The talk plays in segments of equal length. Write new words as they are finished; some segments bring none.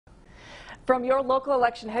From your local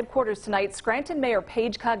election headquarters tonight, Scranton Mayor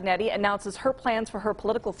Paige Cognetti announces her plans for her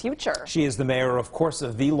political future. She is the mayor, of course,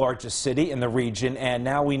 of the largest city in the region, and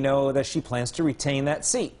now we know that she plans to retain that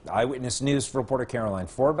seat. Eyewitness News reporter Caroline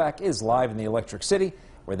Forbach is live in the Electric City,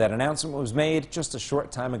 where that announcement was made just a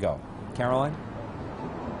short time ago. Caroline?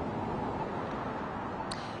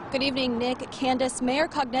 Good evening, Nick. Candace, Mayor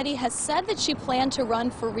Cognetti has said that she planned to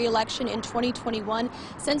run for re-election in 2021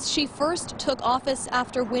 since she first took office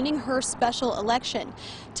after winning her special election.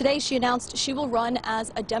 Today, she announced she will run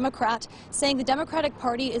as a Democrat, saying the Democratic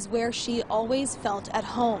Party is where she always felt at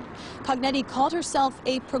home. Cognetti called herself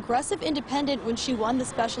a progressive independent when she won the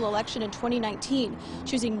special election in 2019,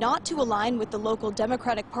 choosing not to align with the local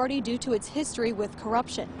Democratic Party due to its history with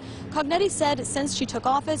corruption. Cognetti said since she took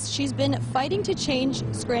office, she's been fighting to change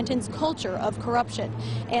Scranton's culture of corruption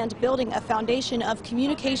and building a foundation of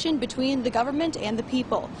communication between the government and the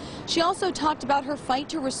people. She also talked about her fight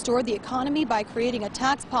to restore the economy by creating a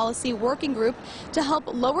tax policy working group to help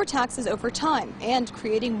lower taxes over time and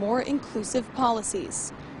creating more inclusive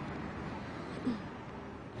policies.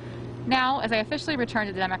 Now, as I officially return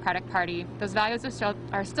to the Democratic Party, those values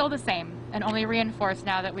are still the same and only reinforced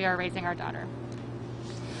now that we are raising our daughter.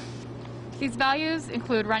 These values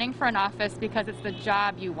include running for an office because it's the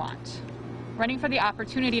job you want, running for the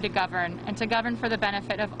opportunity to govern, and to govern for the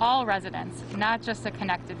benefit of all residents, not just a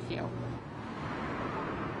connected few.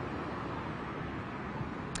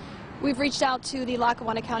 We've reached out to the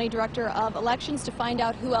Lackawanna County Director of Elections to find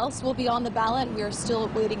out who else will be on the ballot. We are still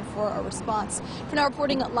waiting for a response. For now,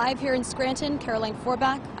 reporting live here in Scranton, Caroline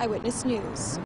Forbach, Eyewitness News.